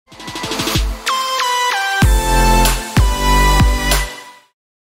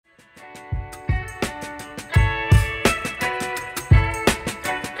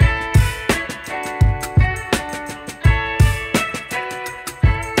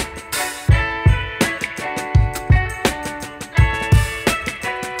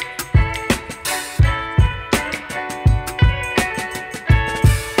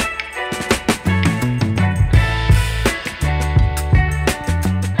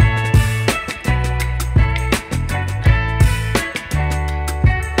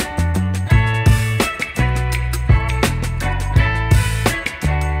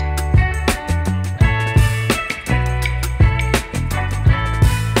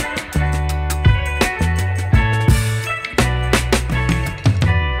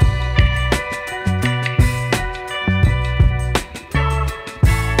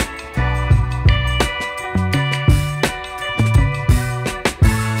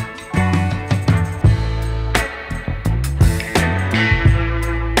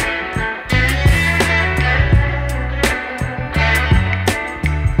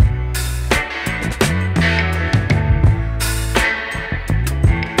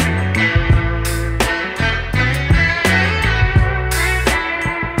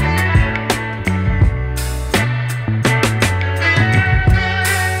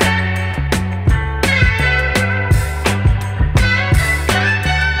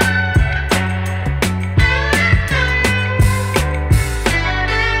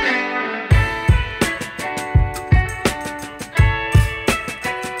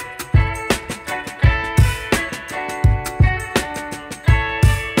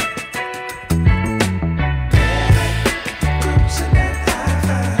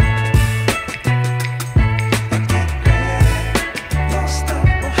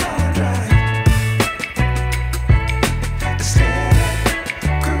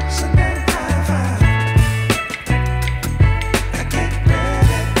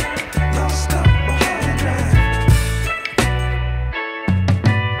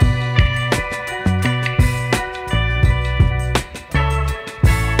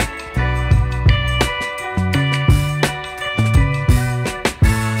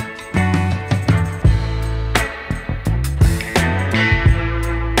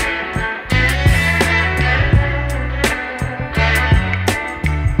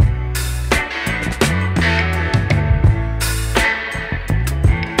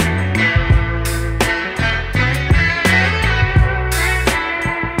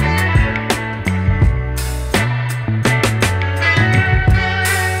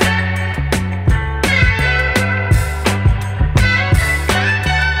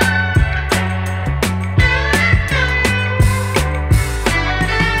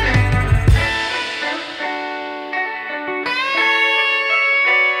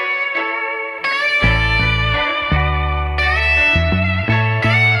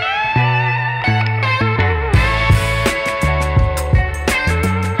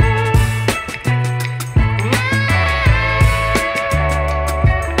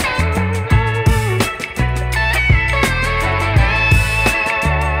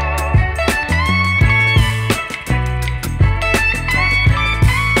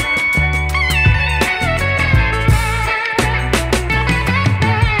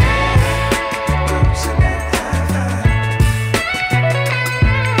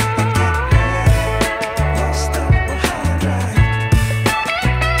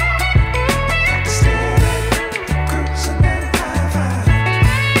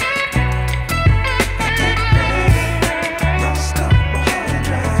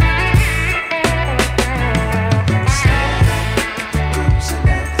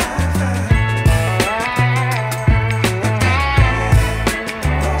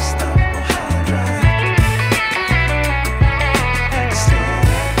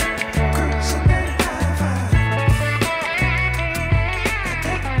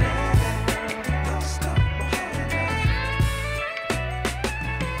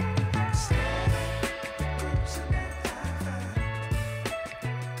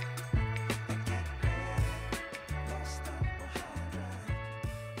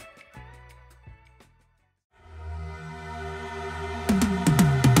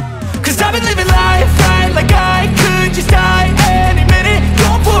Cause I've been living life right like I could just die any minute.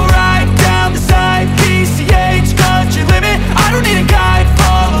 Going for a ride down the side, PCH, country limit. I don't need a guide,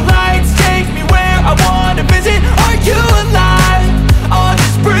 follow lights, take me where I wanna visit. Are you alive? Or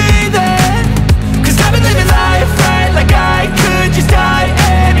just breathing? Cause I've been living life right like I could just die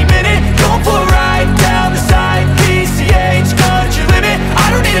any minute. Going for a ride down the side, PCH, country limit. I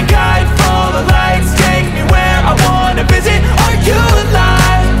don't need a guide, follow lights, take me where I wanna visit. Are you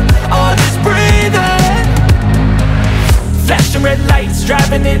alive? Or just breathing? Flashing red lights,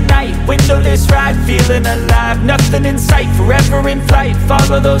 driving at night, windowless ride, feeling alive. Nothing in sight, forever in flight.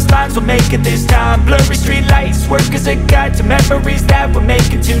 Follow those lines, we'll make it this time. Blurry street lights, work as a guide to memories that we're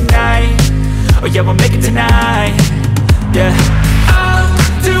making tonight. Oh yeah, we'll make it tonight. Yeah. I'll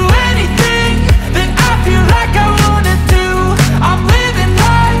do anything that I feel like I wanna do. I'm living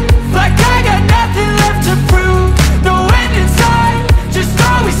life like I got nothing left to prove. No end in sight, just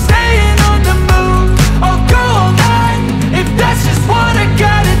always staying on the move. I'll go all night if that's just what I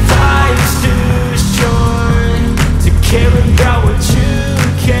gotta do. Life's too short to care about what you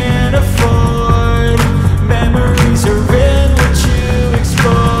can't afford. Memories are in what you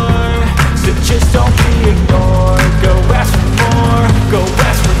explore, so just don't be ignored. Go ask for more, go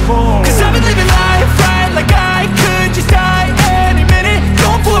ask for more. Cause I've been living life right like I could just die any minute.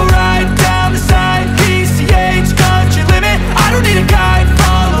 Going for a ride down the side, PCH, country limit. I don't need a guide,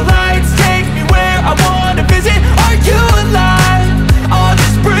 follow lights, take me where I wanna visit. Are you alive? Or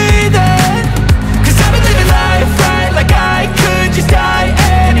just breathing? Cause I've been living life right like I could just die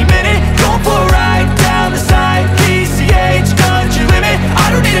any minute. Going for a ride down the side, PCH, country limit. I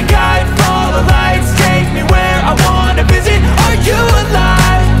don't need a guide, follow lights, take me where I wanna visit. Are you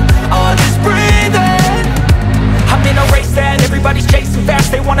alive? Or just breathing? I'm in a race that everybody's chasing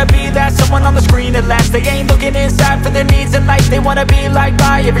fast. They wanna be that someone on the screen at last. They ain't looking inside for their needs in life. They wanna be liked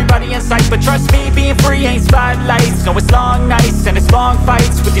by everybody in sight. But trust me, being free ain't spotlights. No, it's long nights and it's long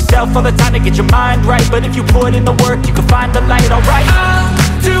fights with yourself all the time to get your mind right. But if you put in the work, you can find the light, alright. I'll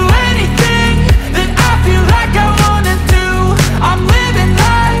do anything that I feel like I wanna do. I'm living